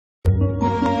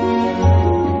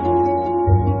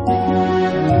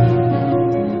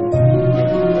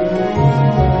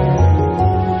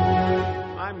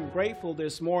grateful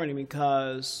this morning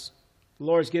because the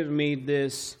Lord's given me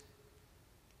this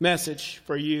message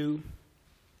for you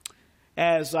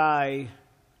as I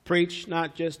preach,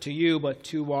 not just to you, but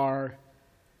to our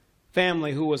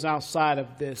family who was outside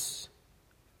of this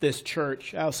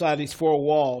church, outside these four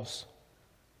walls.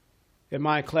 At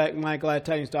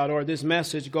mygladtidings.org, this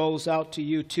message goes out to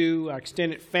you too, our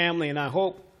extended family, and I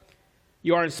hope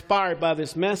you are inspired by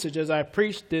this message as I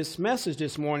preach this message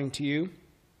this morning to you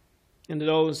and to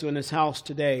those in this house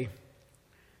today.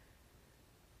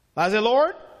 I said,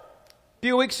 Lord, a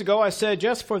few weeks ago I said,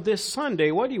 just for this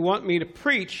Sunday, what do you want me to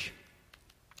preach?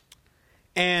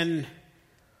 And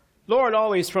Lord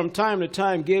always from time to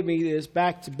time give me this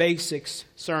back to basics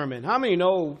sermon. How many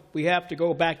know we have to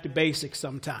go back to basics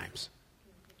sometimes?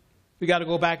 We got to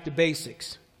go back to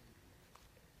basics.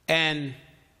 And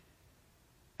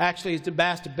actually,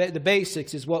 the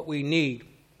basics is what we need.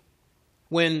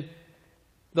 When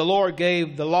the Lord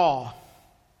gave the law,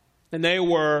 and there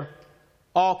were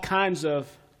all kinds of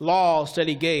laws that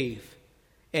he gave.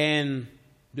 And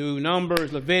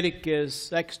Numbers,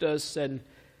 Leviticus, Exodus, and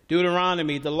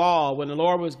Deuteronomy, the law. When the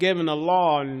Lord was given the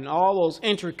law and all those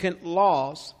intricate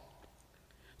laws,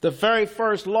 the very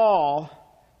first law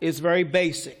is very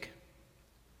basic.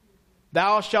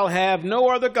 Thou shalt have no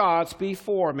other gods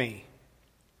before me.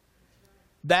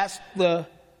 That's the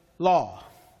law.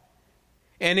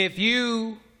 And if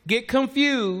you get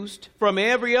confused from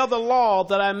every other law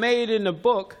that I made in the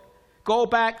book, go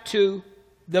back to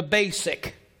the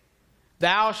basic.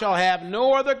 Thou shalt have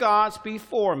no other gods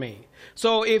before me.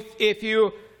 So if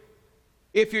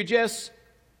you're just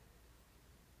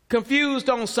confused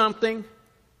on something,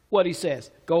 what he says,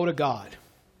 go to God.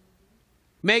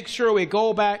 Make sure we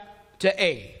go back to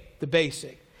the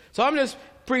basic. So I'm just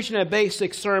preaching a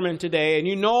basic sermon today, and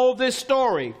you know this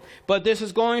story, but this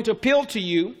is going to appeal to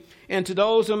you and to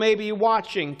those who may be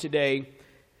watching today.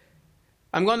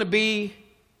 I'm going to be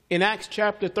in Acts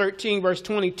chapter 13, verse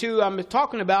 22. I'm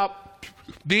talking about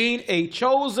being a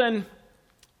chosen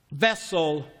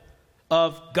vessel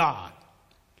of God.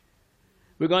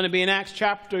 We're going to be in Acts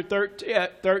chapter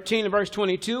 13 and verse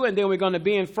 22, and then we're going to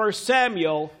be in 1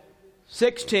 Samuel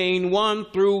 16, 1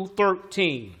 through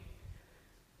 13.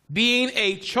 Being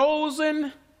a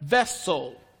chosen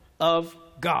vessel of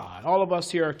God. All of us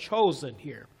here are chosen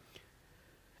here.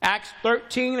 Acts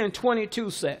 13 and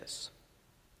 22 says,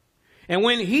 and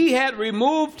when he had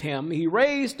removed him, he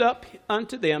raised up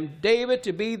unto them David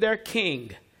to be their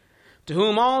king, to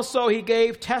whom also he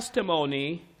gave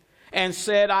testimony and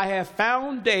said, I have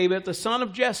found David, the son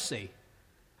of Jesse,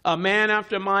 a man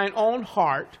after mine own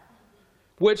heart,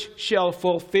 which shall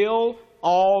fulfill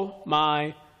all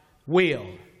my will.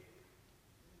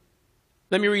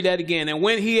 Let me read that again. And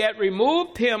when he had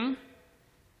removed him,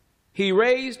 he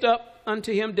raised up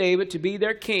unto him David to be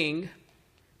their king,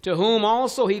 to whom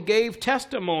also he gave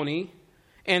testimony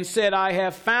and said, I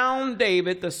have found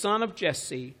David, the son of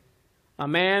Jesse, a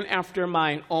man after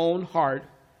mine own heart,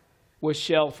 which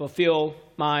shall fulfill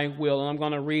my will. And I'm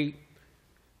going to read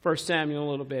 1 Samuel a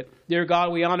little bit. Dear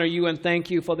God, we honor you and thank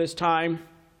you for this time.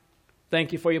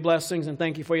 Thank you for your blessings and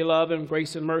thank you for your love and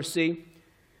grace and mercy.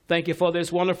 Thank you for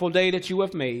this wonderful day that you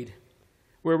have made.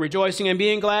 We're rejoicing and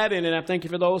being glad in it. I thank you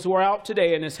for those who are out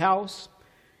today in this house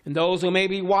and those who may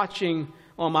be watching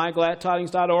on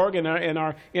mygladtidings.org and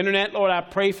our internet. Lord, I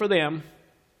pray for them.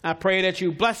 I pray that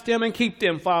you bless them and keep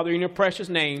them, Father, in your precious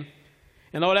name.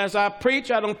 And Lord, as I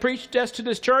preach, I don't preach just to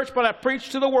this church, but I preach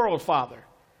to the world, Father.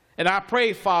 And I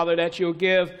pray, Father, that you'll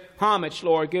give homage,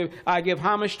 Lord. I give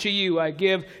homage to you. I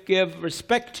give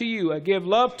respect to you. I give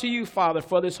love to you, Father,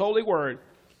 for this holy word.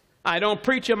 I don't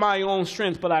preach in my own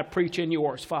strength, but I preach in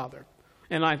yours, Father.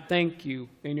 And I thank you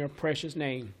in your precious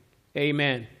name.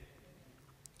 Amen.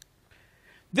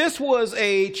 This was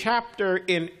a chapter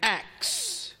in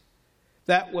Acts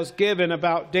that was given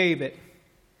about David.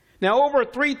 Now, over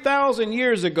 3,000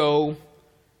 years ago,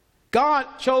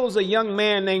 God chose a young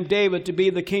man named David to be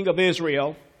the king of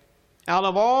Israel. Out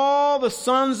of all the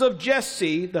sons of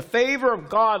Jesse, the favor of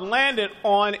God landed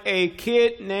on a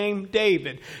kid named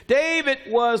David. David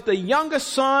was the youngest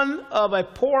son of a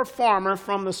poor farmer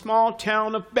from the small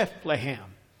town of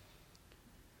Bethlehem.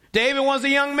 David was a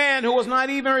young man who was not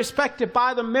even respected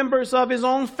by the members of his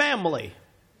own family.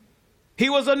 He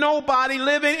was a nobody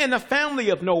living in a family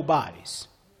of nobodies.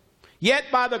 Yet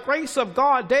by the grace of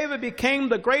God, David became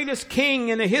the greatest king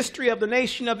in the history of the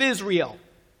nation of Israel.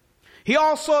 He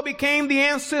also became the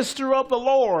ancestor of the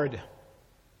Lord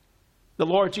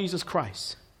Jesus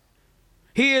Christ.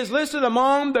 He is listed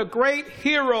among the great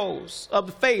heroes of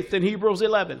the faith in Hebrews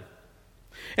 11.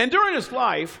 And during his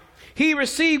life, he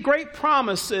received great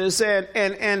promises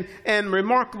and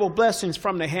remarkable blessings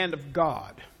from the hand of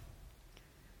God.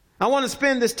 I want to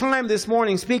spend this time this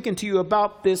morning speaking to you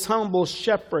about this humble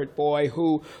shepherd boy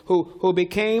who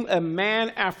became a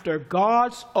man after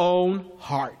God's own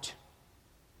heart.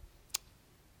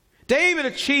 David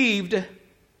achieved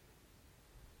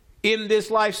in this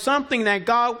life something that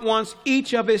God wants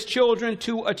each of his children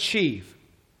to achieve.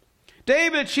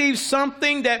 David achieved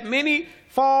something that many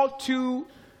fail to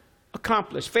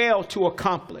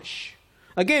accomplish.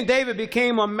 Again, David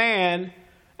became a man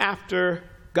after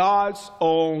God's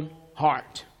own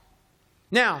heart.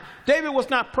 Now, David was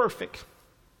not perfect.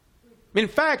 In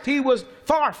fact, he was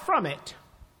far from it.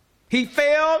 He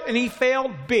failed, and he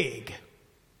failed big.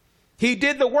 He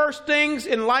did the worst things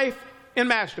in life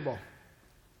imaginable.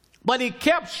 But he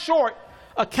kept short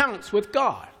accounts with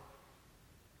God.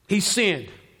 He sinned.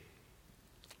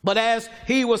 But as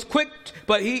he was quick,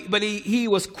 he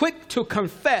was quick to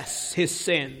confess his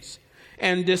sins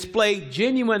and display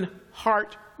genuine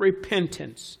heart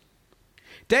repentance.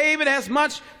 David has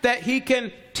much that he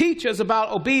can teach us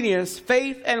about obedience,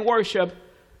 faith, and worship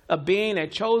of being a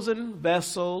chosen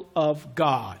vessel of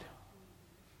God.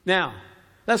 Now,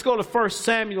 let's go to 1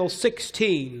 Samuel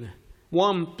 16,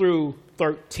 1 through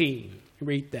 13.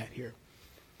 Read that here.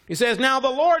 He says, "Now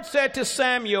the Lord said to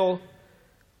Samuel,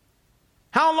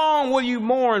 'How long will you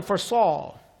mourn for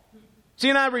Saul?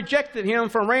 Seeing I rejected him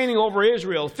from reigning over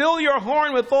Israel. Fill your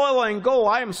horn with oil and go.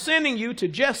 I am sending you to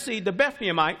Jesse the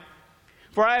Bethlehemite,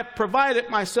 for I have provided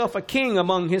myself a king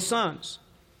among his sons.'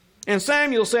 And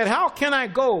Samuel said, 'How can I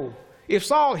go? If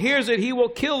Saul hears it, he will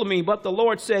kill me.' But the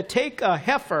Lord said, 'Take a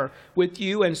heifer with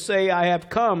you and say, I have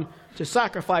come to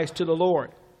sacrifice to the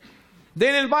Lord.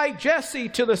 Then invite Jesse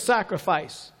to the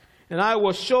sacrifice, and I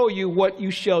will show you what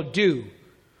you shall do.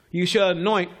 You shall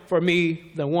anoint for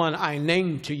me the one I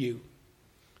named to you.'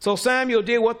 So Samuel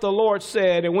did what the Lord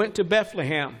said and went to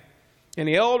Bethlehem. And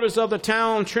the elders of the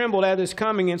town trembled at his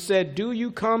coming and said, 'Do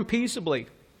you come peaceably?'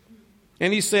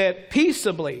 And he said,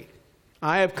 'Peaceably.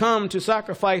 I have come to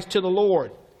sacrifice to the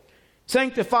Lord.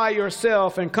 Sanctify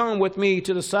yourself and come with me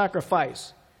to the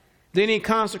sacrifice.' Then he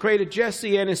consecrated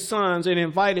Jesse and his sons and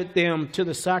invited them to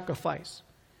the sacrifice.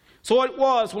 So it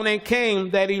was when they came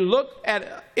that he looked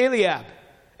at Eliab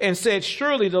and said,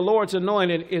 'Surely the Lord's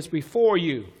anointed is before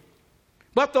you.'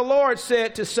 But the Lord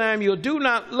said to Samuel, 'Do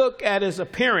not look at his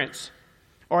appearance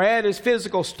or at his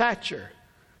physical stature,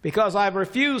 because I've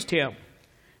refused him.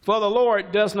 For the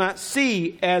Lord does not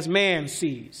see as man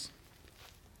sees.'"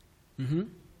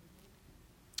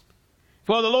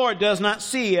 For the Lord does not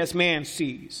see as man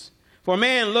sees. For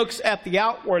man looks at the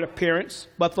outward appearance,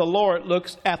 but the Lord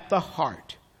looks at the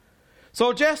heart.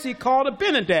 So Jesse called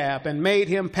Abinadab and made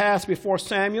him pass before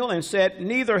Samuel and said,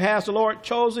 "Neither has the Lord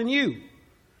chosen you."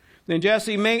 Then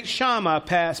Jesse made Shammah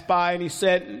pass by, and he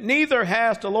said, "Neither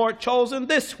has the Lord chosen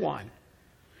this one."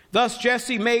 Thus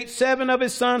Jesse made 7 of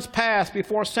his sons pass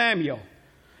before Samuel.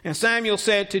 And Samuel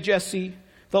said to Jesse,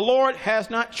 "The Lord has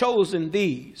not chosen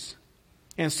these."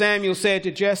 And Samuel said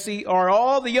to Jesse, "Are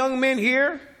all the young men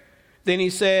here?" Then he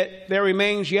said, "There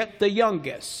remains yet the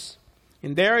youngest.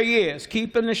 And there he is,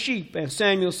 keeping the sheep." And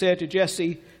Samuel said to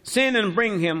Jesse, "Send and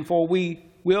bring him, for we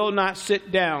will not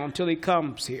sit down till he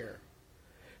comes here."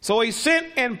 So he sent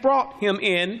and brought him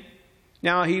in.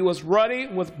 Now he was ruddy,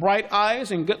 with bright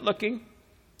eyes and good looking.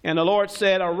 And the Lord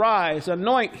said, "Arise,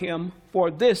 anoint him,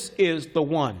 for this is the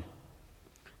one."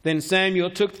 Then Samuel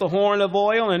took the horn of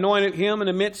oil and anointed him in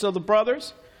the midst of the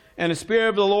brothers. And the Spirit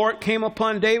of the Lord came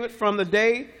upon David from the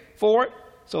day for it.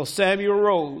 So Samuel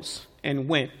rose and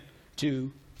went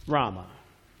to Ramah.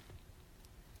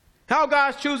 How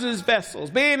God chooses his vessels.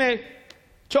 Being a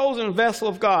chosen vessel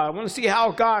of God. I want to see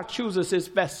how God chooses his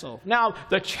vessel. Now,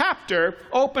 the chapter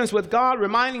opens with God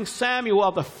reminding Samuel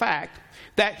of the fact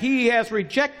that he has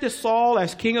rejected Saul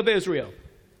as king of Israel.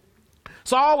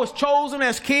 Saul was chosen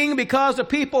as king because the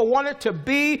people wanted to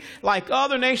be like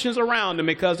other nations around them,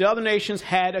 because the other nations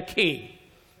had a king.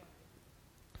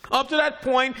 Up to that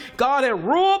point, God had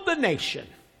ruled the nation,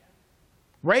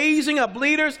 raising up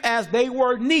leaders as they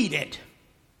were needed.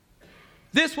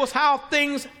 This was how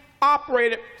things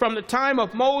operated from the time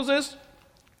of Moses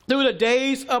through the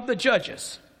days of the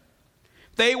judges.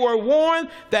 They were warned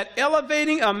that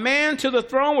elevating a man to the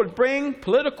throne would bring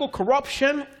political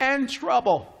corruption and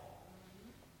trouble.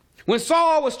 When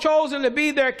Saul was chosen to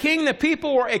be their king, the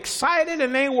people were excited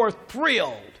and they were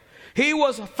thrilled. He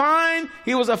was a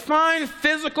fine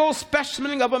physical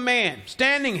specimen of a man,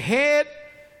 standing head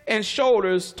and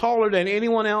shoulders taller than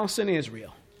anyone else in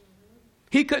Israel.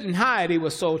 He couldn't hide, he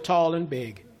was so tall and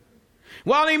big.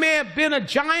 While he may have been a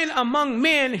giant among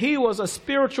men, he was a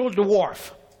spiritual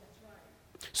dwarf.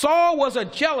 Saul was a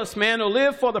jealous man who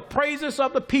lived for the praises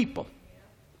of the people.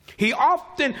 He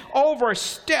often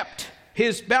overstepped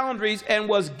his boundaries and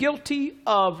was guilty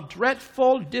of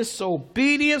dreadful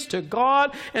disobedience to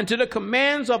God and to the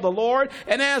commands of the Lord.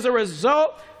 And as a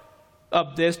result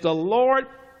of this, the Lord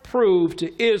proved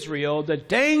to Israel the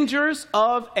dangers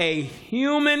of a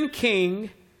human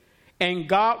king, and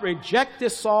God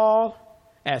rejected Saul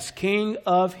as king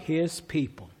of his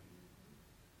people.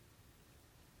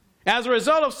 As a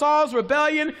result of Saul's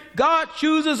rebellion, God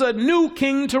chooses a new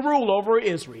king to rule over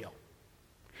Israel.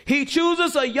 He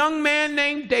chooses a young man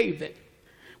named David.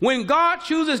 When God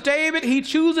chooses David, he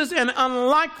chooses an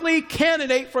unlikely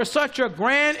candidate for such a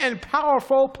grand and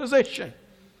powerful position.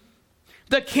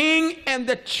 The king and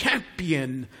the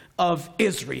champion of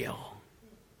Israel.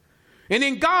 And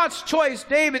in God's choice,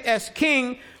 David as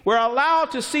king, we're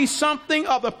allowed to see something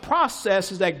of the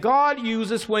processes that God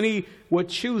uses when he would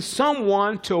choose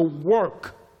someone to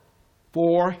work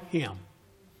for him.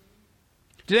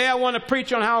 Today I want to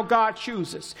preach on how God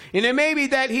chooses. And it may be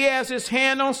that he has his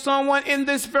hand on someone in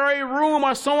this very room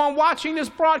or someone watching this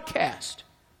broadcast.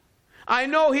 I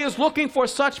know he is looking for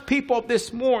such people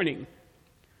this morning.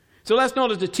 So let's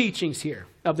notice the teachings here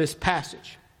of this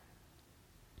passage.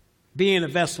 Being a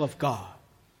vessel of God.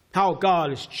 How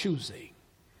God is choosing.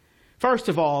 First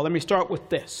of all, let me start with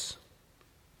this.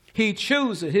 He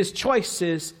chooses, his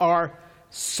choices are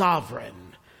sovereign.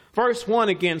 Verse 1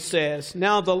 again says,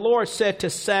 Now the Lord said to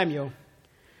Samuel,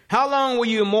 How long will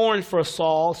you mourn for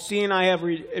Saul, seeing I have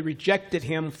rejected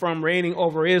him from reigning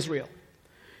over Israel?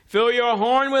 Fill your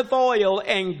horn with oil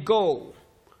and go.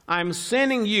 I'm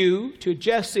sending you to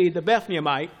Jesse the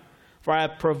Bethlehemite, for I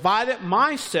have provided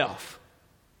myself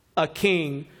a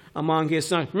king among his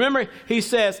sons. Remember, he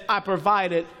says, I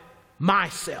provided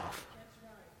myself.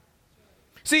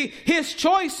 See, his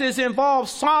choices involve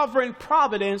sovereign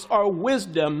providence or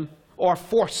wisdom or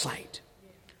foresight.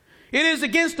 It is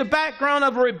against the background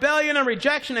of rebellion and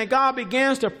rejection that God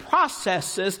begins the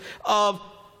processes of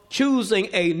choosing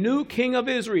a new king of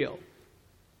Israel.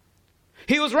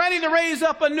 He was ready to raise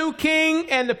up a new king,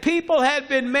 and the people had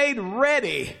been made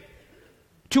ready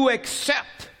to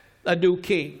accept a new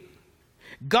king.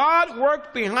 God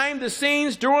worked behind the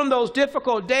scenes during those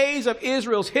difficult days of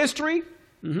Israel's history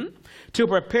to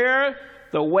prepare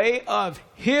the way of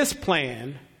his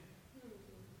plan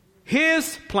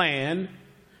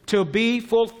to be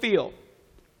fulfilled.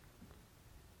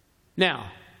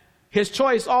 Now, his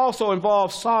choice also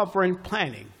involves sovereign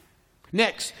planning.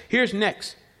 Next.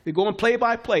 We're going play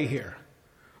by play here.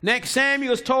 Next,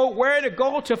 Samuel is told where to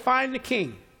go to find the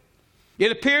king.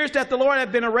 It appears that the Lord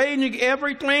had been arranging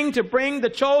everything to bring the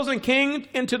chosen king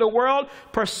into the world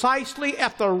precisely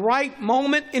at the right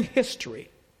moment in history.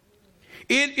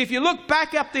 If you look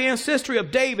back at the ancestry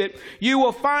of David, you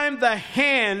will find the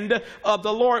hand of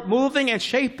the Lord moving and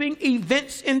shaping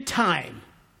events in time.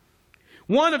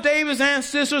 One of David's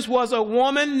ancestors was a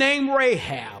woman named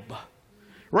Rahab.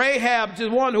 Rahab is the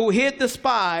one who hid the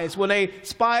spies when they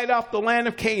spied off the land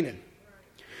of Canaan.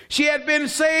 She had been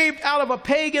saved out of a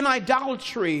pagan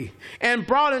idolatry and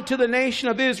brought into the nation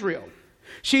of Israel.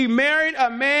 She married a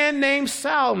man named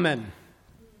Salmon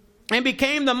and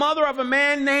became the mother of a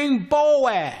man named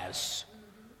Boaz.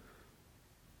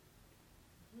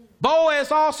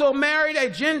 Boaz also married a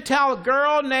Gentile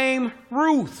girl named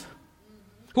Ruth,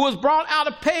 who was brought out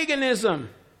of paganism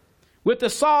with the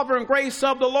sovereign grace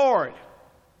of the Lord.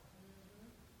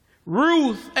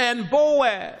 Ruth and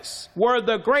Boaz were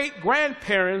the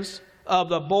great-grandparents of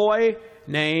the boy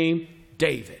named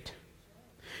David.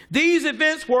 These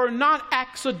events were not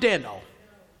accidental.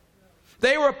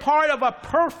 They were part of a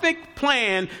perfect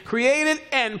plan created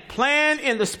and planned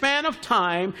in the span of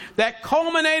time that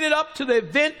culminated up to the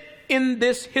event in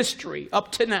this history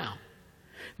up to now.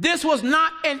 This was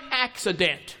not an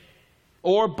accident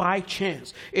or by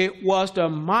chance. It was the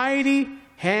mighty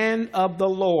hand of the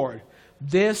Lord.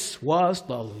 This was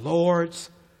the Lord's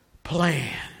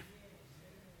plan.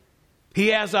 He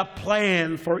has a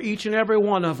plan for each and every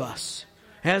one of us.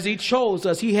 As he chose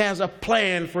us, he has a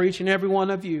plan for each and every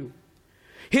one of you.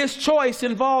 His choice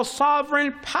involves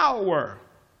sovereign power.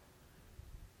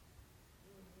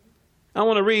 I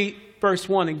want to read verse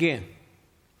 1 again.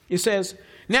 It says,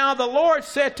 Now the Lord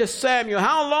said to Samuel,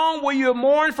 How long will you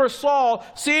mourn for Saul,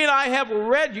 seeing I have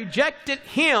rejected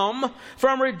him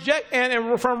from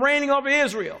reigning over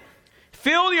Israel?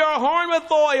 Fill your horn with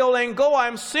oil and go.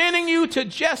 I'm sending you to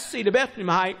Jesse the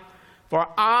Bethlehemite, for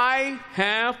I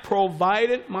have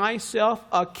provided myself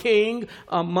a king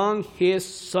among his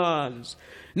sons.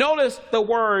 Notice the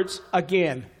words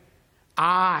again.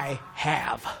 I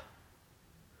have.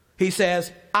 He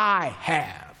says, I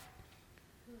have.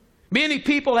 Many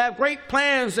people have great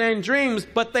plans and dreams,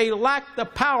 but they lack the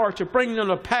power to bring them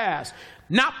to pass.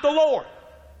 Not the Lord.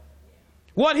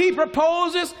 What he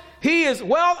proposes, he is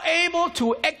well able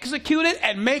to execute it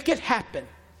and make it happen.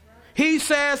 He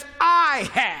says, I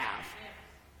have.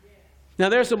 Now,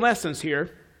 there's some lessons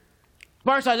here.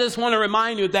 First, I just want to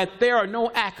remind you that there are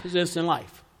no accidents in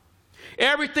life.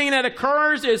 Everything that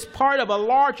occurs is part of a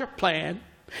larger plan.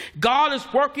 God is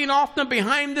working often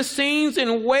behind the scenes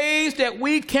in ways that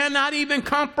we cannot even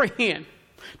comprehend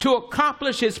to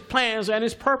accomplish his plans and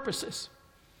his purposes.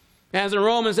 As in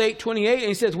Romans 8:28,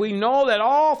 he says, we know that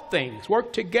all things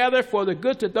work together for the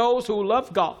good to those who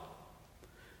love God,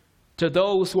 to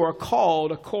those who are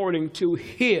called according to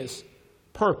his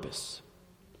purpose.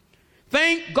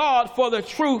 Thank God for the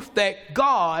truth that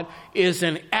God is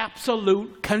in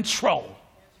absolute control.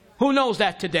 Who knows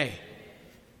that today?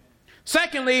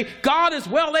 Secondly, God is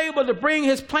well able to bring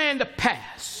his plan to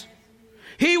pass.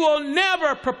 He will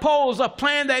never propose a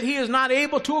plan that he is not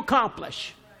able to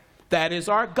accomplish. That is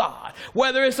our God.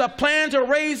 Whether it's a plan to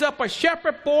raise up a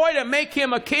shepherd boy to make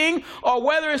him a king, or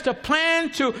whether it's a plan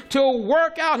to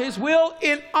work out his will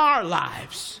in our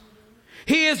lives,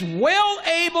 he is well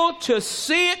able to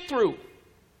see it through.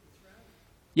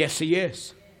 Yes, he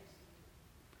is.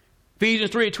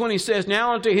 Ephesians 3:20 says,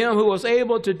 now unto him who was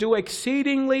able to do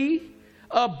exceedingly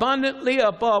abundantly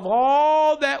above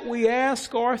all that we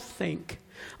ask or think,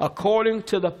 according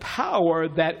to the power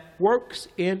that works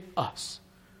in us.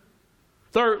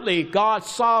 Thirdly, God's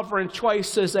sovereign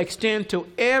choices extend to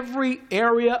every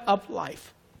area of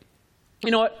life.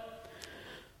 You know what?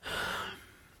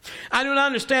 I do not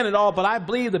understand it all, but I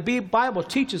believe the Bible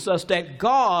teaches us that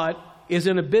God is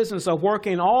in the business of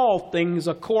working all things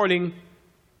according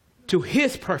to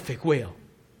his perfect will,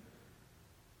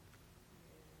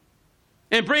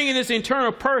 and bringing his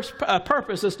eternal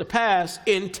purposes to pass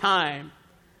in time.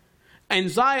 And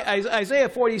Isaiah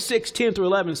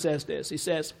 46:10-11 says this. He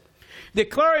says,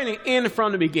 declaring an end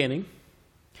from the beginning,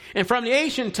 and from the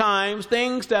ancient times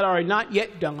things that are not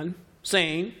yet done,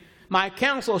 saying, my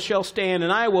counsel shall stand,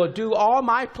 and I will do all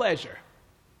my pleasure.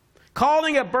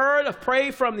 Calling a bird of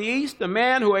prey from the east, the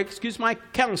man who executes my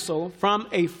counsel from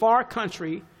a far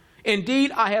country.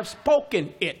 Indeed, I have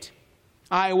spoken it.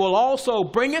 I will also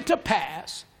bring it to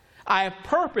pass. I have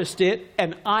purposed it,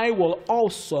 and I will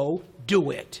also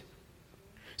do it.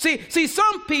 See,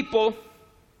 some people,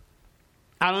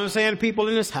 I don't understand people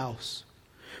in this house,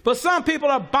 but some people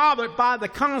are bothered by the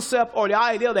concept or the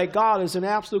idea that God is in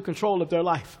absolute control of their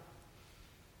life.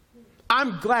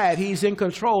 I'm glad he's in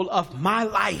control of my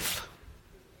life.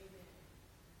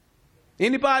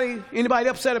 Anybody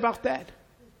upset about that?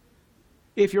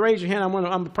 If you raise your hand, I'm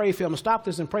going to pray for you. I'm going to stop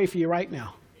this and pray for you right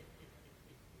now.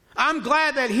 I'm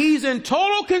glad that he's in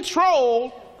total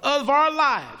control of our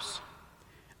lives.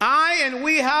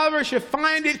 We, however, should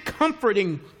find it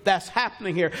comforting that's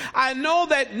happening here. I know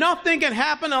that nothing can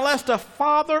happen unless the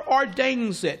Father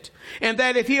ordains it. And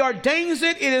that if he ordains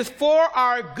it, it is for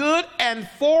our good and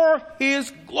for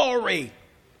his glory.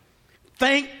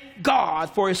 Thank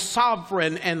God for his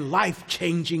sovereign and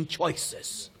life-changing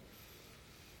choices.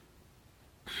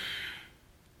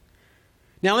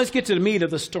 Now let's get to the meat of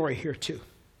the story here too.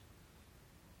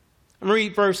 I'm going to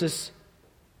read verses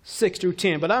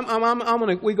 6-10, but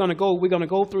we're going to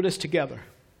go through this together.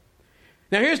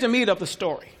 Now here's the meat of the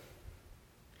story.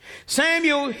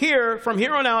 Samuel from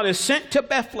here on out is sent to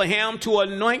Bethlehem to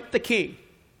anoint the king,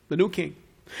 the new king.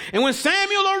 And when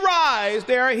Samuel arrives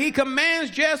there, he commands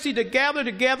Jesse to gather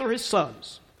together his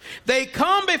sons. They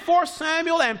come before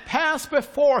Samuel and pass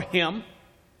before him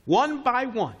one by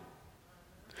one.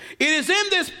 It is in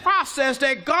this process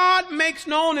that God makes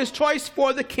known his choice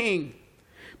for the king.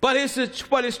 But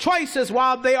his choices,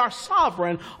 while they are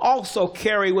sovereign, also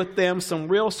carry with them some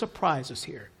real surprises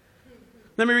here.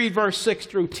 Let me read verse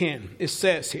 6-10. It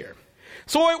says here,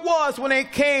 so it was when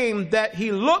it came that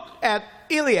he looked at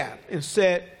Eliab and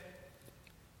said,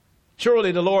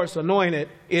 surely the Lord's anointed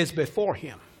is before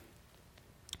him.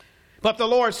 But the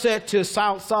Lord said to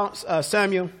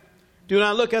Samuel, do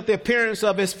not look at the appearance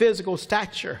of his physical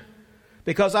stature,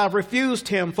 because I've refused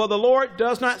him. For the Lord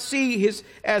does not see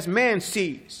as man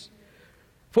sees.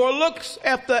 For looks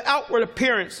at the outward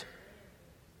appearance.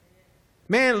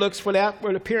 Man looks for the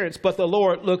outward appearance, but the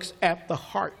Lord looks at the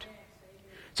heart.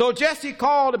 So Jesse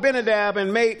called Abinadab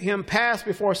and made him pass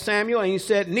before Samuel, and he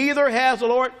said, neither has the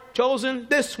Lord chosen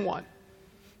this one.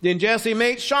 Then Jesse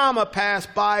made Shammah pass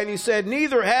by, and he said,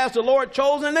 neither has the Lord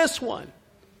chosen this one.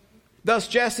 Thus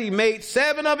Jesse made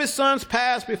 7 of his sons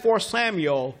pass before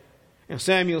Samuel. And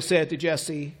Samuel said to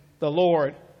Jesse, the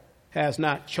Lord has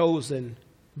not chosen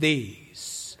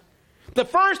these. The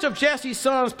first of Jesse's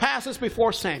sons passes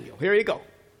before Samuel. Here you go.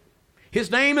 His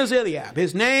name is Eliab.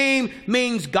 His name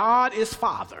means God is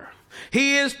Father.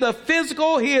 He is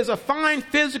he is a fine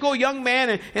physical young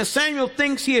man, and Samuel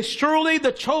thinks he is truly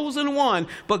the chosen one.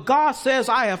 But God says,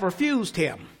 I have refused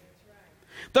him.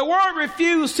 The word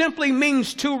refuse simply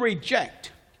means to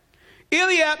reject.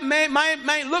 Eliab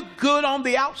may look good on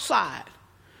the outside,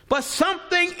 but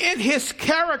something in his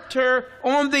character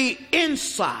on the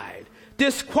inside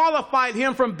disqualified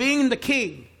him from being the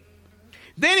king.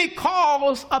 Then he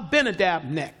calls Abinadab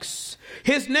next.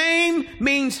 His name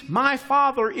means my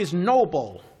father is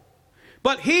noble.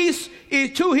 But he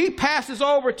passes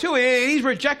over to it. He's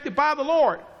rejected by the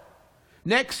Lord.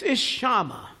 Next is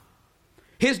Shammah.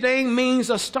 His name means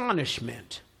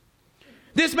astonishment.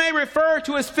 This may refer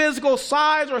to his physical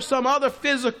size or some other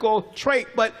physical trait,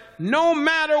 but no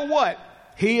matter what,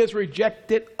 he is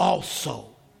rejected also.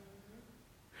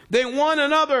 Then one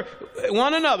another,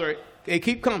 they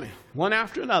keep coming, one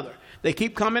after another. They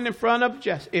keep coming in front of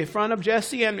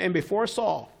Jesse and before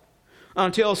Saul,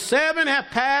 until 7 have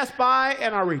passed by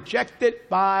and are rejected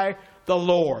by the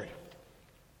Lord.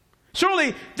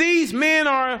 Surely these men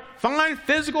are fine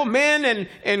physical men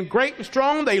and great and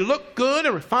strong. They look good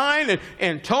and refined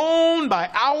and toned by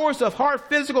hours of hard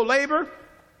physical labor.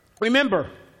 Remember,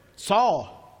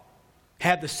 Saul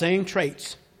had the same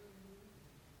traits.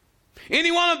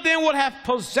 Any one of them would have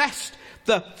possessed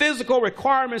the physical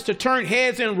requirements to turn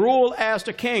heads and rule as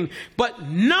the king. But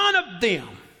none of them,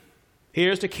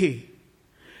 here's the key,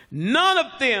 none of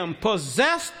them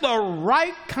possessed the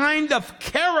right kind of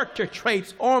character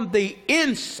traits on the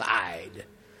inside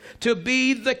to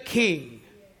be the king.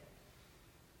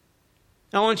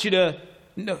 I want you to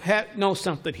know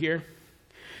something here.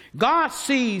 God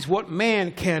sees what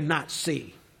man cannot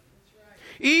see.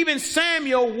 Even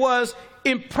Samuel was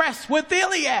impressed with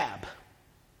Eliab,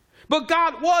 but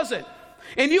God wasn't.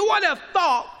 And you would have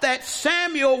thought that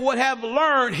Samuel would have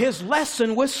learned his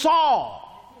lesson with Saul.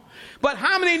 But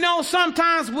how many know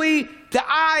sometimes the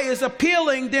eye is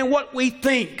appealing than what we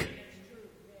think?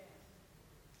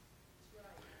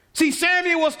 See,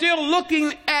 Samuel was still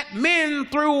looking at men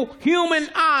through human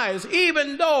eyes,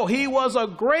 even though he was a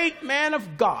great man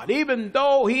of God, even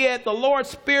though he had the Lord's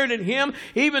Spirit in him,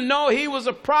 even though he was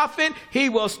a prophet, he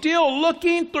was still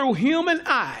looking through human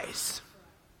eyes.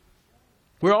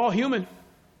 We're all human.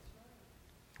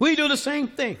 We do the same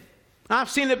thing. I've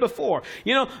seen it before.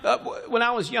 You know, when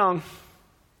I was young,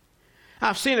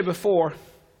 I've seen it before.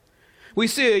 We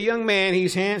see a young man,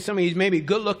 he's handsome, he's maybe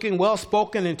good-looking,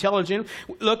 well-spoken, intelligent.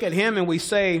 We look at him and we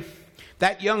say,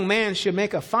 that young man should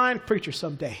make a fine preacher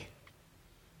someday.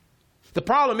 The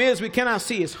problem is we cannot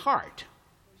see his heart.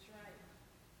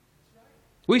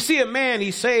 We see a man,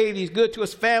 he's saved, he's good to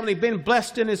his family, been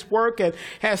blessed in his work, and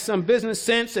has some business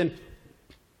sense, and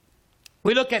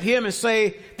we look at him and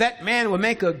say, that man would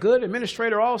make a good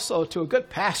administrator also, to a good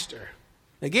pastor.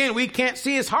 Again, we can't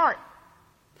see his heart.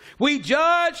 We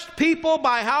judge people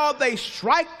by how they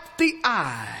strike the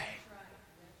eye.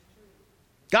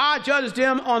 God judges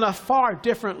them on a far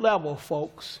different level,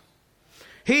 folks.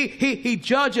 He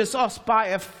judges us by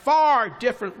a far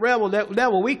different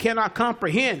level we cannot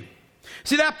comprehend.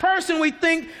 See, that person we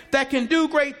think that can do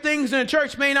great things in the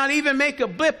church may not even make a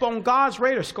blip on God's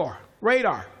radar.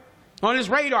 On his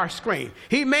radar screen.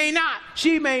 He may not.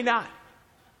 She may not.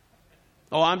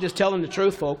 Oh, I'm just telling the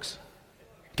truth, folks.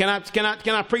 Can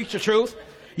I preach the truth?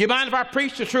 You mind if I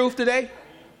preach the truth today?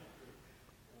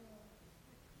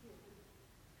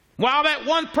 While that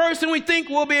one person we think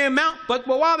will be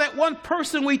while that one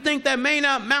person we think that may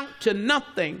not amount to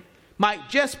nothing might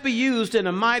just be used in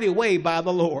a mighty way by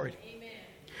the Lord. Amen.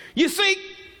 You see,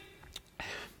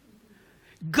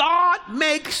 God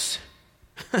makes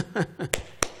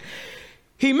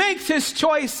He makes his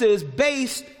choices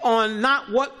based on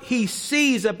not what he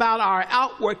sees about our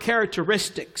outward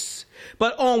characteristics,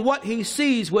 but on what he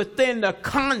sees within the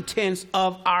contents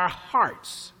of our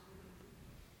hearts.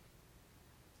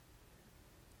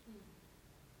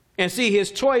 And see,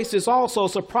 his choice is also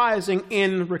surprising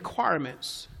in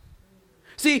requirements.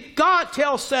 See, God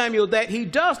tells Samuel that he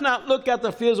does not look at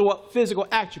the physical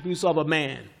attributes of a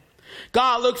man.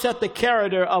 God looks at the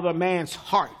character of a man's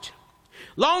heart.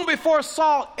 Long before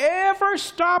Saul ever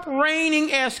stopped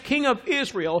reigning as king of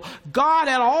Israel, God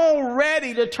had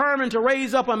already determined to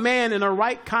raise up a man in the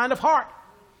right kind of heart.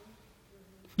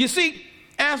 You see,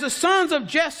 as the sons of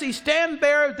Jesse stand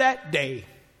there that day,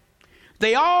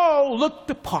 they all looked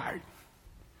the part.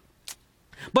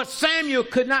 But Samuel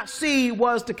could not see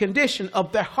was the condition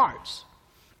of their hearts.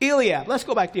 Eliab, let's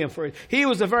go back to him first. He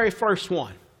was the very first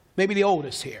one. maybe the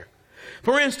oldest here.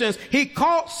 For instance, he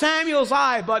caught Samuel's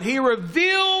eye, but he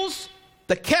reveals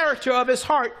the character of his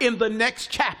heart in the next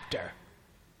chapter.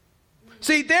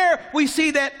 See, there we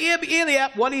see that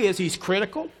Eliab, what he is, he's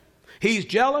critical, he's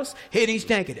jealous, and he's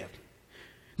negative.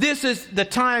 This is the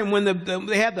time when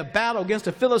they had the battle against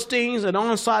the Philistines and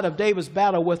onside of David's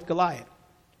battle with Goliath.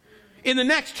 In the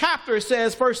next chapter, it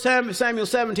says, 1 Samuel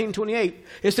 17:28,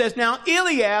 it says, now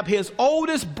Eliab, his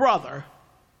oldest brother,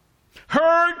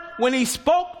 heard when he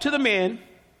spoke to the men,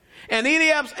 and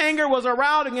Eliab's anger was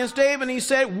aroused against David, and he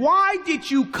said, why did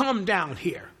you come down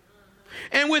here?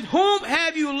 And with whom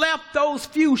have you left those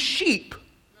few sheep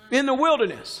in the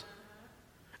wilderness?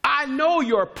 I know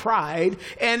your pride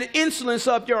and insolence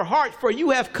of your heart, for you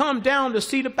have come down to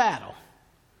see the battle.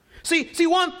 See,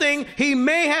 one thing, he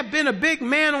may have been a big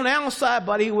man on the outside,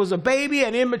 but he was a baby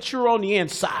and immature on the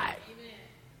inside.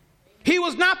 He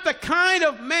was not the kind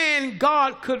of man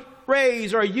God could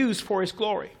raise or use for his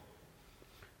glory.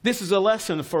 This is a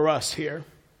lesson for us here.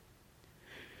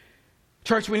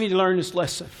 Church, we need to learn this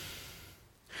lesson.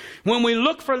 When we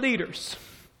look for leaders,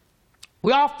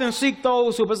 we often seek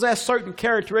those who possess certain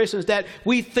characteristics that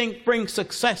we think bring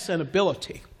success and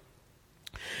ability.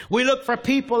 We look for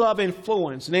people of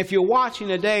influence. And if you're watching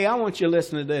today, I want you to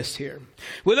listen to this here.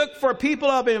 We look for people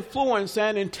of influence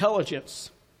and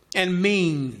intelligence and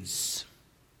means.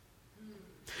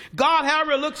 God,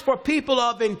 however, looks for people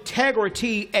of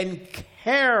integrity and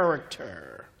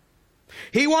character.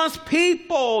 He wants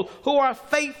people who are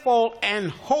faithful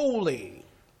and holy.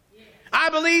 I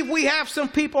believe we have some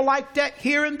people like that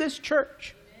here in this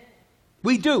church.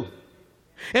 We do.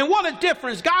 And what a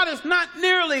difference. God is not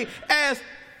nearly as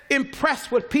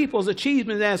impressed with people's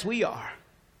achievements as we are.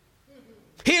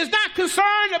 He is not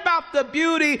concerned about the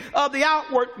beauty of the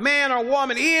outward man or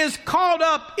woman. He is caught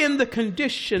up in the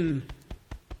condition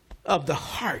of the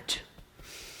heart.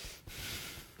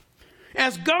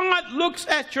 As God looks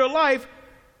at your life,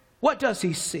 what does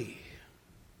he see?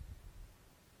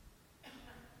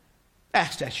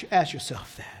 Ask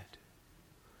yourself that.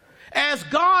 As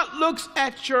God looks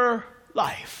at your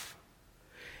life,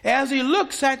 as he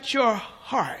looks at your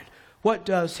heart, what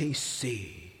does he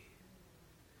see?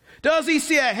 Does he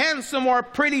see a handsome or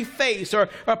pretty face or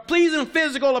a pleasing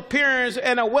physical appearance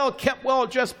and a well-kept,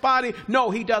 well-dressed body? No,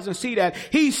 he doesn't see that.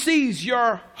 He sees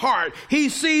your heart. He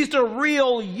sees the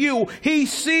real you. He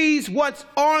sees what's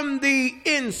on the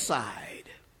inside.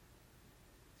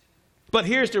 But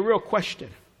here's the real question.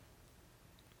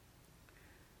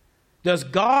 Does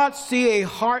God see a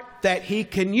heart that he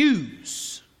can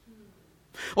use?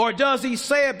 Or does he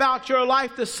say about your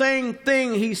life the same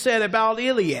thing he said about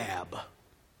Eliab?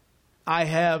 I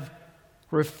have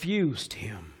refused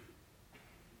him.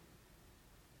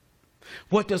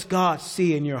 What does God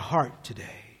see in your heart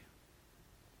today?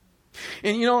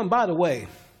 And by the way,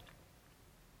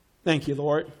 thank you,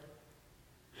 Lord.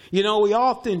 We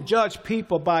often judge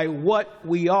people by what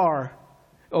we are,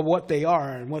 or what they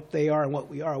are, and what they are and what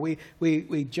we are.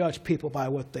 We judge people by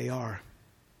what they are.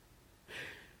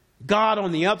 God,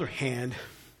 on the other hand,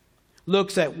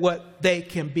 looks at what they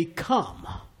can become.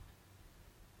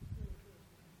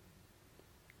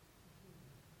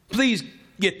 Please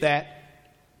get that.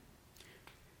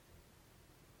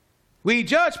 We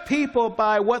judge people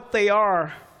by what they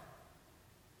are,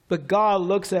 but God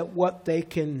looks at what they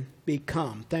can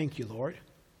become. Thank you, Lord.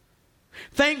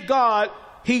 Thank God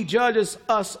he judges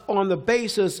us on the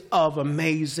basis of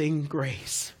amazing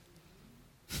grace.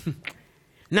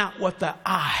 Not what the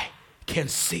eye can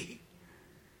see.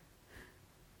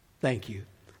 Thank you,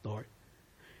 Lord.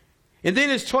 And then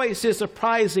his choice is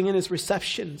surprising in his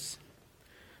receptions.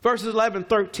 Verses 11,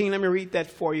 13, let me read that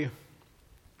for you.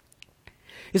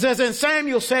 It says, and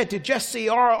Samuel said to Jesse,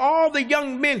 are all the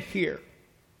young men here?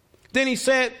 Then he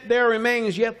said, there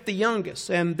remains yet the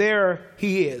youngest, and there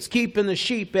he is, keeping the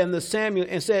sheep. And Samuel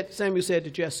said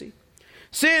to Jesse,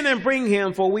 send and bring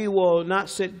him, for we will not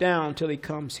sit down till he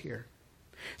comes here.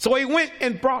 So he went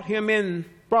and brought him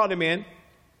in.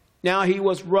 Now he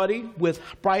was ruddy, with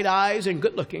bright eyes and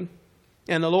good looking.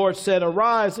 And the Lord said,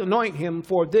 arise, anoint him,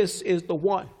 for this is the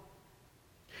one.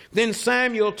 Then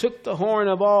Samuel took the horn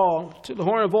of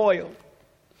oil,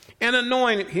 and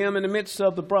anointed him in the midst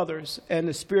of the brothers. And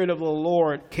the Spirit of the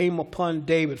Lord came upon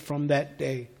David from that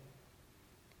day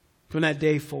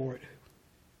forward.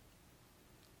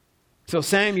 So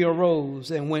Samuel rose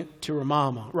and went to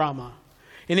Ramah.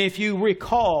 And if you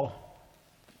recall,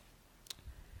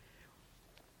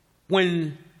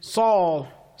 when Saul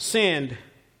sinned,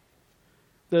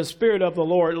 the Spirit of the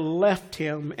Lord left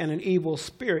him, and an evil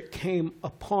spirit came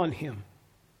upon him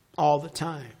all the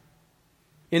time.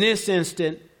 In this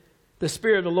instant, the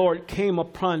Spirit of the Lord came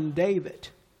upon David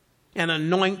and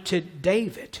anointed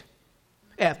David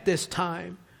at this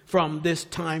time, from this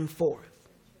time forth.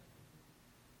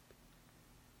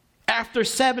 After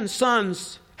 7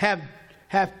 sons have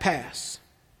passed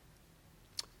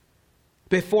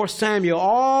before Samuel,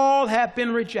 all have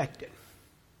been rejected.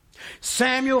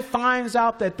 Samuel finds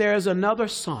out that there is another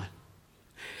son.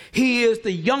 He is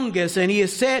the youngest, and he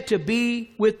is said to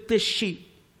be with the sheep.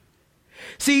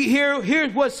 See,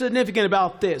 here's what's significant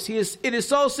about this. It is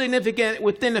so significant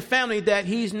within the family that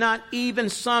he's not even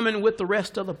summoned with the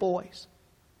rest of the boys.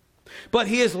 But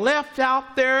he is left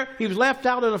out there. He was left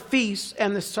out of the feast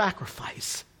and the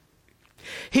sacrifice.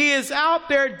 He is out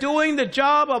there doing the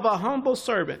job of a humble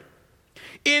servant.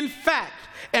 In fact,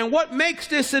 and what makes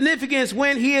this significant is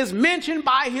when he is mentioned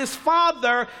by his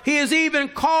father, he is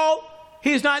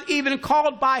not even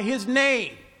called by his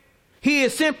name. He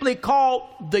is simply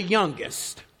called the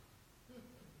youngest.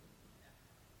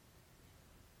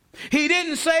 He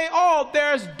didn't say, oh,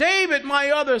 there's David,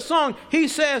 my other son. He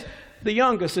says, the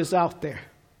youngest is out there.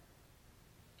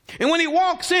 And when he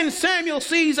walks in, Samuel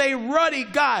sees a ruddy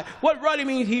guy. What ruddy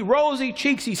means? He rosy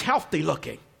cheeks. He's healthy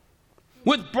looking,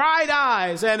 with bright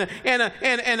eyes and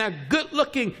a good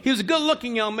looking. He was a good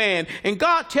looking young man. And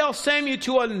God tells Samuel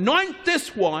to anoint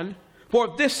this one, for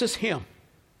this is him.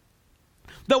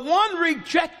 The one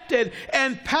rejected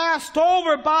and passed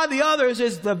over by the others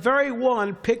is the very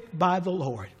one picked by the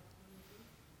Lord.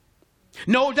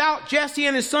 No doubt Jesse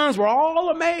and his sons were all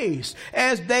amazed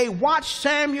as they watched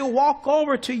Samuel walk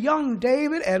over to young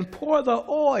David and pour the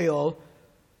oil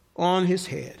on his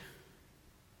head.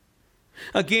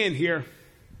 Again here,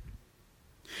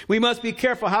 we must be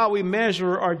careful how we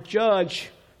measure or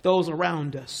judge those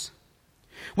around us.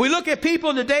 We look at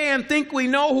people today and think we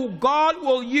know who God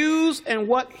will use and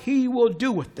what he will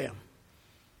do with them.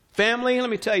 Family, let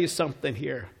me tell you something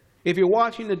here. If you're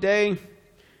watching today,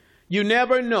 you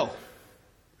never know.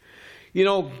 You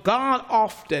know, God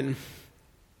often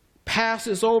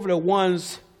passes over the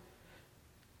ones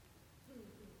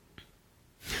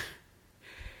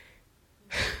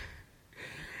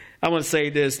I want to say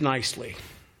this nicely.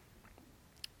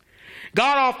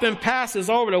 God often passes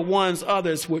over the ones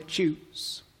others would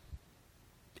choose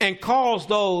and calls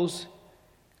those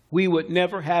we would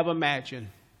never have imagined.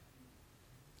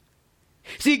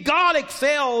 See, God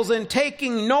excels in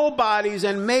taking nobodies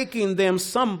and making them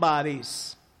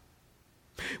somebodies.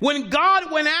 When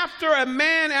God went after a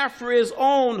man after his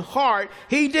own heart,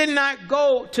 he did not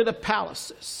go to the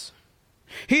palaces.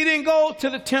 He didn't go to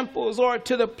the temples or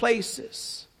to the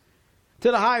places,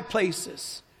 to the high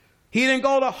places. He didn't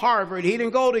go to Harvard. He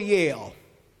didn't go to Yale.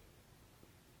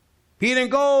 He didn't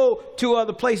go to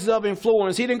other places of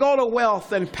influence. He didn't go to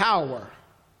wealth and power.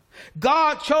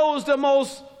 God chose the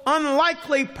most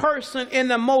unlikely person in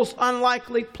the most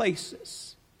unlikely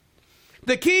places.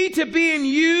 The key to being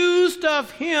used of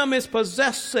him is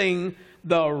possessing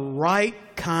the right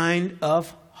kind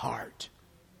of heart.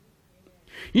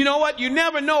 You know what? You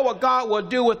never know what God will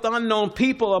do with unknown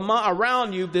people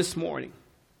around you this morning.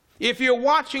 If you're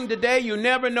watching today, you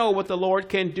never know what the Lord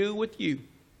can do with you.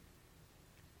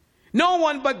 No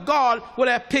one but God would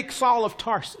have picked Saul of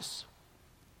Tarsus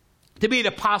to be the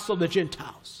apostle of the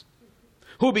Gentiles,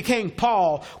 who became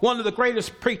Paul, one of the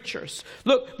greatest preachers.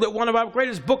 Look, one of our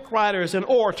greatest book writers and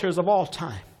orators of all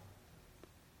time.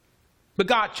 But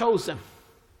God chose him.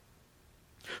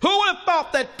 Who would have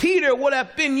thought that Peter would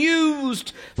have been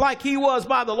used like he was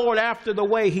by the Lord after the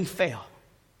way he fell?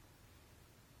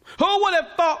 Who would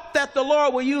have thought that the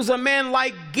Lord would use a man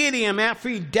like Gideon after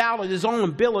he doubted his own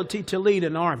ability to lead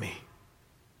an army?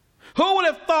 Who would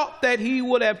have thought that he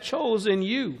would have chosen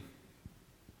you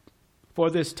for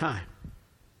this time?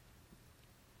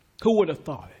 Who would have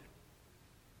thought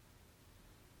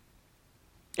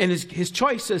it? And his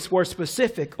choices were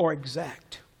specific or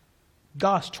exact.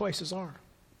 God's choices are.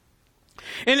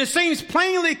 And it seems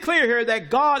plainly clear here that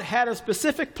God had a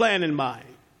specific plan in mind.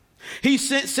 He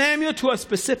sent Samuel to a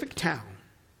specific town,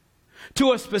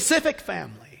 to a specific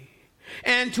family,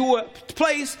 and to a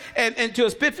place, and to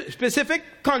a specific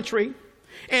country,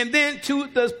 and then to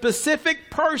the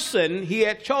specific person he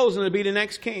had chosen to be the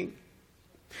next king.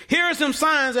 Here are some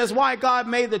signs as why God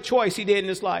made the choice he did in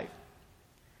his life.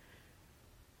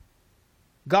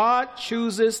 God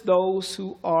chooses those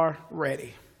who are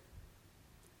ready.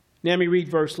 Let me read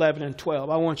verse 11 and 12.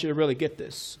 I want you to really get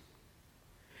this.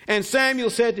 And Samuel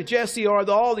said to Jesse, are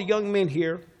all the young men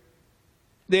here?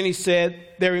 Then he said,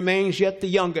 there remains yet the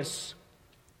youngest,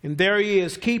 and there he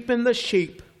is keeping the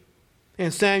sheep.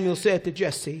 And Samuel said to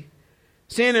Jesse,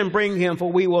 send and bring him,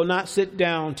 for we will not sit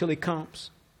down till he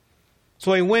comes.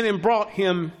 So he went and brought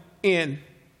him in.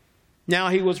 Now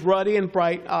he was ruddy and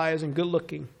bright eyes and good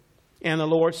looking. And the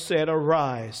Lord said,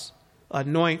 arise,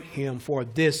 anoint him, for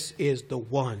this is the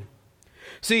one.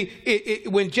 See,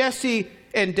 when Jesse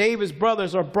and David's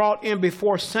brothers are brought in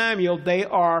before Samuel, they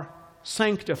are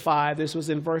sanctified. This was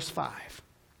in verse 5.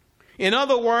 In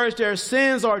other words, their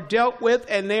sins are dealt with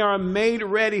and they are made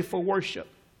ready for worship.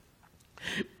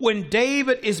 When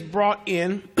David is brought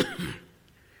in,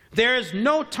 there is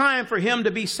no time for him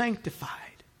to be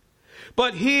sanctified,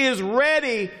 but he is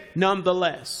ready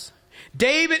nonetheless.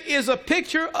 David is a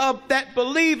picture of that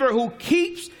believer who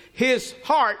keeps his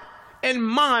heart and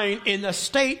mind in a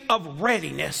state of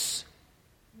readiness.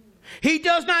 He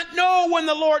does not know when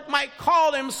the Lord might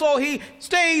call him, so he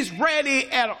stays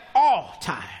ready at all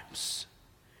times.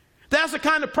 That's the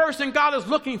kind of person God is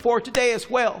looking for today as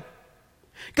well.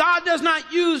 God does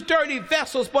not use dirty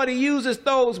vessels, but he uses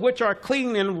those which are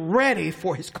clean and ready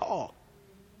for his call.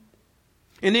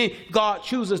 And then God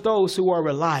chooses those who are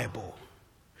reliable.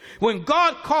 When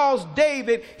God calls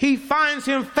David, he finds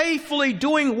him faithfully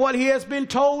doing what he has been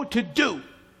told to do.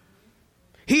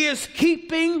 He is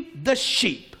keeping the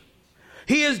sheep.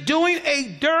 He is doing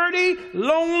a dirty,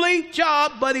 lonely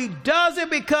job, but he does it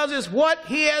because it's what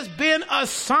he has been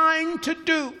assigned to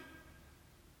do.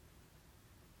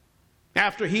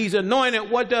 After he's anointed,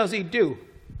 what does he do?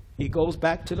 He goes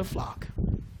back to the flock.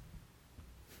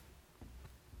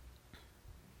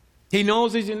 He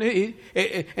knows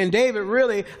and David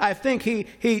really, I think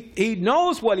he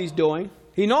knows what he's doing.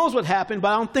 He knows what happened, but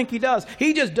I don't think he does.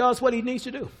 He just does what he needs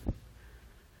to do.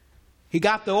 He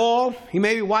got the oil. He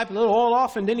maybe wiped a little oil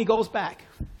off, and then he goes back.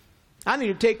 I need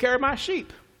to take care of my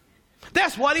sheep.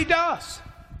 That's what he does.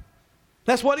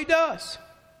 That's what he does.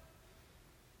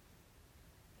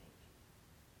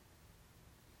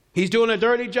 He's doing a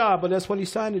dirty job, but that's what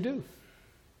he's trying to do.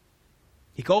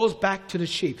 He goes back to the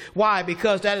sheep. Why?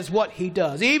 Because that is what he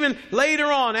does. Even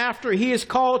later on, after he is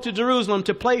called to Jerusalem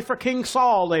to play for King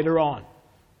Saul later on,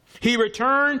 he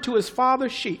returned to his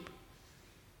father's sheep.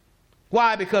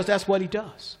 Why? Because that's what he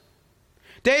does.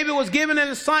 David was given an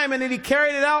assignment and he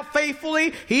carried it out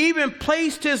faithfully. He even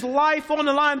placed his life on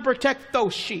the line to protect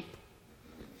those sheep.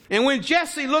 And when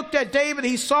Jesse looked at David,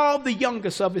 he saw the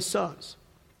youngest of his sons.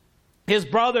 His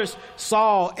brothers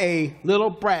saw a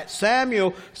little brat.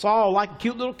 Samuel saw like a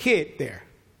cute little kid there.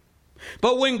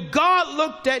 But when God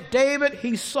looked at David,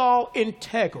 he saw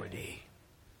integrity.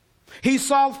 He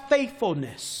saw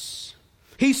faithfulness.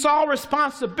 He saw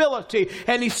responsibility,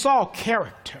 and he saw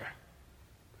character.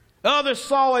 Others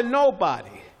saw a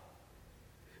nobody,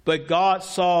 but God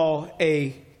saw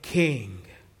a king.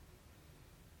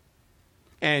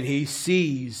 And he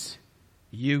sees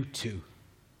you too.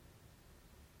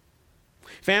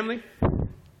 Family,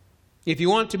 if you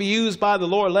want to be used by the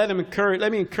Lord, let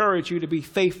me encourage you to be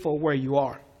faithful where you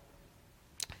are.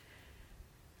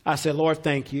 I said, Lord,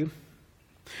 thank you.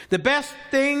 The best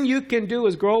thing you can do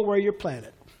is grow where you're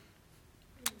planted.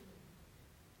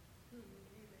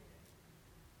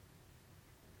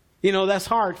 You know, that's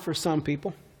hard for some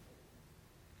people.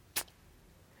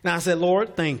 And I said,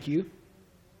 Lord, thank you.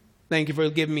 Thank you for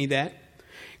giving me that.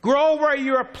 Grow where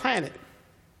you are planted.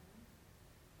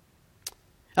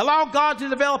 Allow God to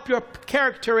develop your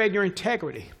character and your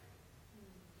integrity,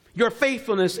 your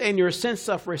faithfulness and your sense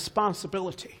of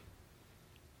responsibility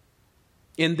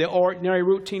in the ordinary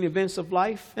routine events of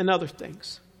life and other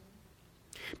things.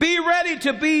 Be ready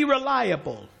to be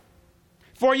reliable,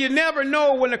 for you never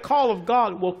know when the call of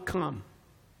God will come.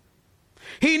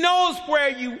 He knows where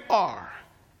you are.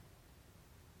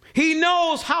 He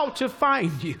knows how to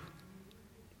find you.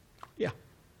 Yeah.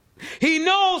 He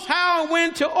knows how and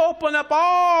when to open up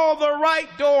all the right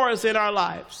doors in our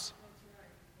lives.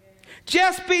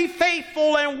 Just be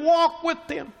faithful and walk with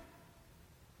Him.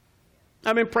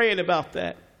 I've been praying about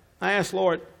that. I asked,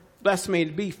 Lord, bless me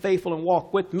to be faithful and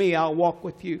walk with me. I'll walk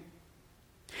with you.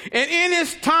 And in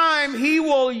His time, He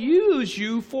will use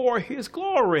you for His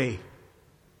glory.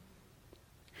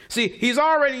 See, He's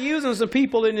already using some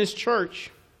people in this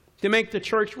church to make the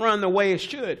church run the way it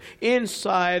should,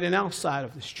 inside and outside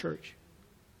of this church.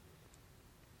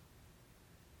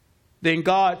 Then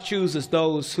God chooses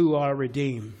those who are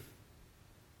redeemed.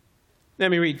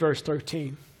 Let me read verse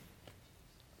 13.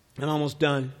 I'm almost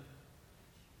done.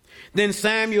 Then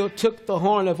Samuel took the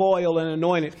horn of oil and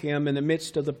anointed him in the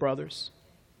midst of the brothers.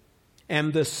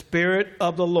 And the Spirit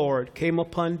of the Lord came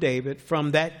upon David from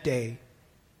that day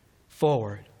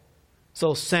forward.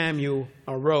 So Samuel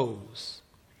arose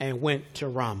and went to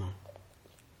Ramah.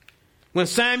 When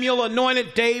Samuel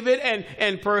anointed David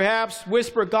and perhaps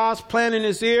whispered God's plan in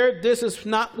his ear, this was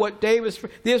not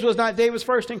David's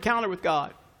first encounter with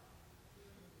God.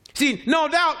 See, no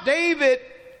doubt David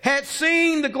had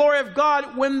seen the glory of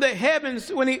God when the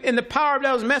heavens, in the power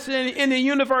that was messing in the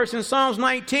universe in Psalms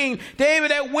 19.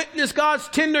 David had witnessed God's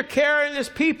tender care in his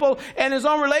people and his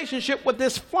own relationship with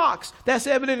his flocks. That's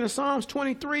evident in Psalms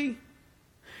 23.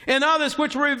 And others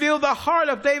which reveal the heart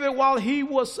of David while he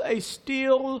was a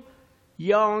still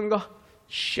young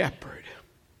shepherd.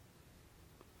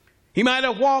 He might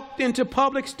have walked into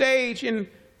public stage in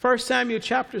 1 Samuel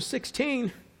chapter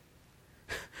 16.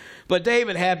 But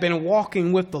David had been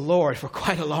walking with the Lord for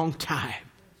quite a long time.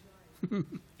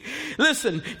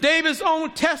 Listen, David's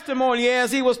own testimony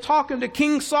as he was talking to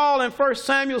King Saul in 1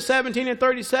 Samuel 17 and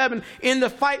 37 in the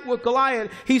fight with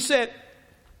Goliath, he said,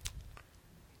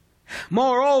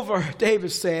 moreover,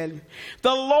 David said,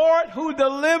 the Lord who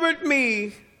delivered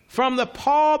me from the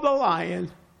paw of the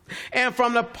lion and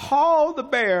from the paw of the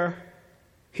bear,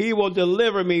 he will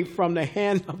deliver me from the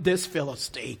hand of this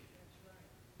Philistine.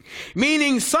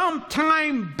 Meaning some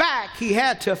time back he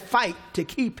had to fight to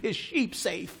keep his sheep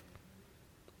safe.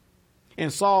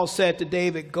 And Saul said to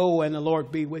David, go and the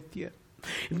Lord be with you.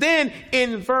 Then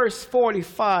in verse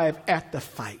 45 at the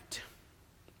fight,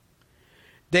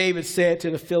 David said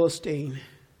to the Philistine,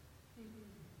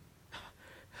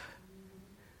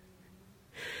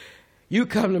 you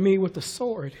come to me with the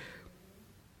sword.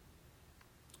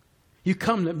 You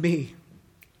come to me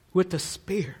with the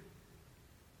spear,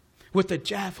 with the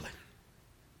javelin.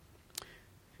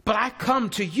 But I come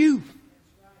to you.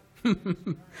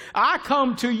 I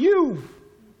come to you.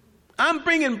 I'm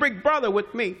bringing Big Brother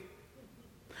with me.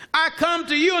 I come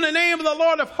to you in the name of the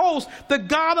Lord of hosts, the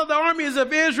God of the armies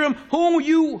of Israel, whom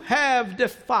you have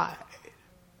defied.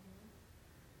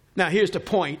 Now here's the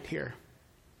point here.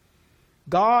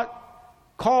 God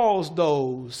calls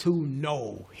those who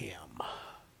know him.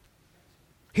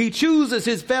 He chooses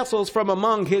his vessels from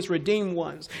among his redeemed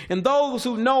ones. And those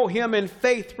who know him in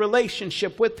faith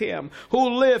relationship with him, who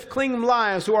live clean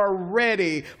lives, who are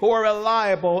ready, who are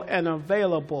reliable and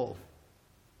available.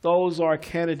 Those are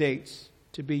candidates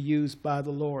to be used by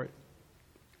the Lord.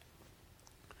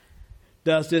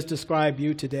 Does this describe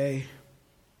you today?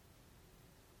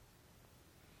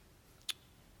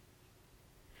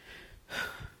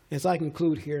 As I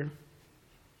conclude here,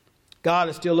 God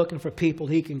is still looking for people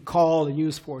he can call and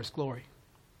use for his glory.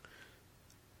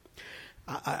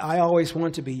 I always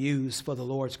want to be used for the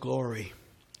Lord's glory,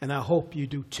 and I hope you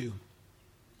do too.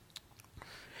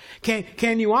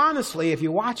 Can you honestly, if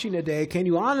you're watching today, can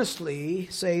you honestly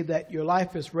say that your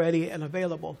life is ready and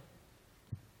available?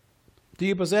 Do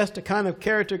you possess the kind of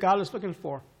character God is looking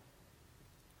for?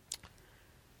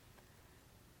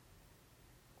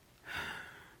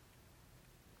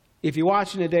 If you're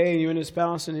watching today and you're in this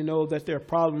spouse and you know that there are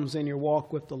problems in your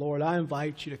walk with the Lord, I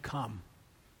invite you to come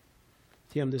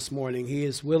to him this morning. He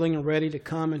is willing and ready to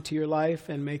come into your life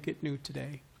and make it new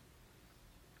today.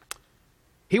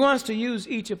 He wants to use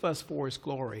each of us for his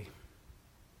glory,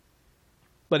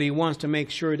 but he wants to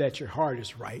make sure that your heart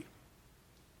is right.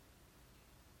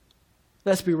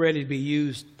 Let's be ready to be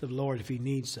used to the Lord if he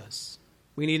needs us.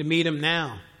 We need to meet him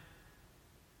now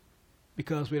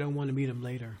because we don't want to meet him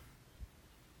later.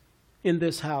 In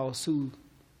this house, who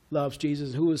loves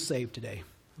Jesus, who is saved today?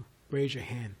 Raise your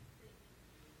hand.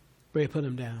 Put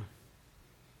them down.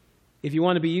 If you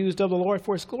want to be used of the Lord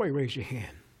for his glory, raise your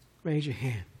hand. Raise your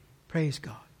hand. Praise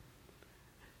God.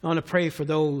 I want to pray for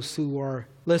those who are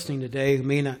listening today who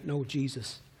may not know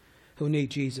Jesus, who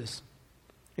need Jesus.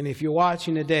 And if you're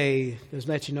watching today, just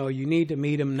let you know you need to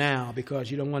meet him now because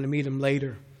you don't want to meet him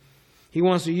later. He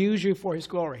wants to use you for his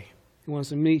glory. He wants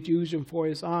to use you for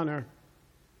his honor.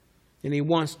 And he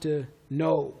wants to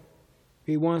know.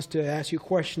 He wants to ask you a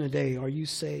question today. Are you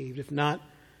saved? If not,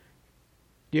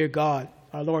 dear God,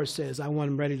 our Lord says, I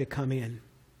want him ready to come in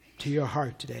to your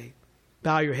heart today.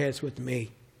 Bow your heads with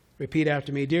me. Repeat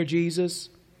after me. Dear Jesus,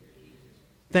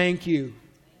 thank you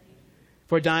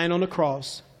for dying on the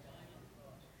cross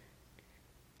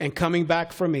and coming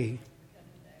back for me.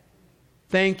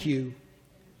 Thank you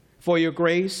for your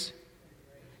grace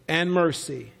and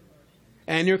mercy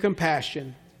and your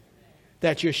compassion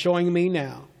that you're showing me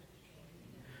now.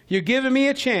 You're giving me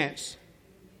a chance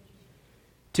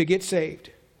to get saved.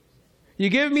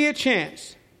 You're giving me a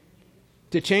chance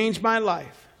to change my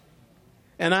life.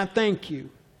 And I thank you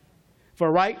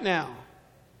for right now.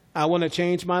 I want to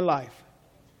change my life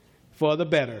for the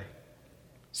better.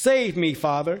 Save me,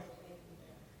 Father.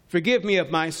 Forgive me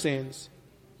of my sins.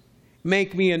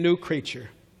 Make me a new creature.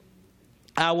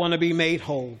 I want to be made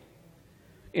whole.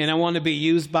 And I want to be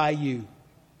used by you.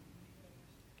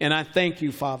 And I thank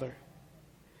you, Father.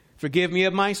 Forgive me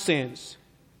of my sins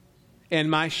and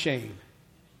my shame.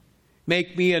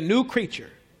 Make me a new creature.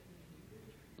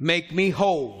 Make me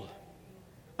whole.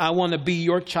 I want to be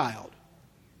your child.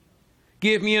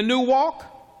 Give me a new walk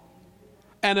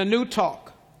and a new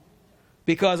talk,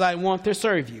 because I want to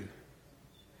serve you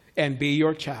and be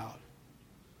your child.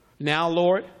 Now,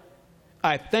 Lord,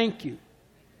 I thank you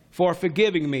for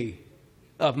forgiving me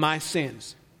of my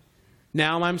sins.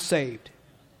 Now I'm saved.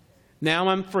 Now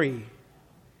I'm free.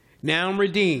 Now I'm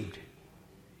redeemed.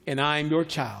 And I am your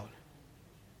child.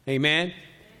 Amen.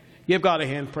 Give God a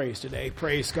hand praise today.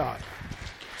 Praise God.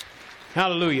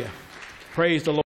 Hallelujah. Praise the Lord.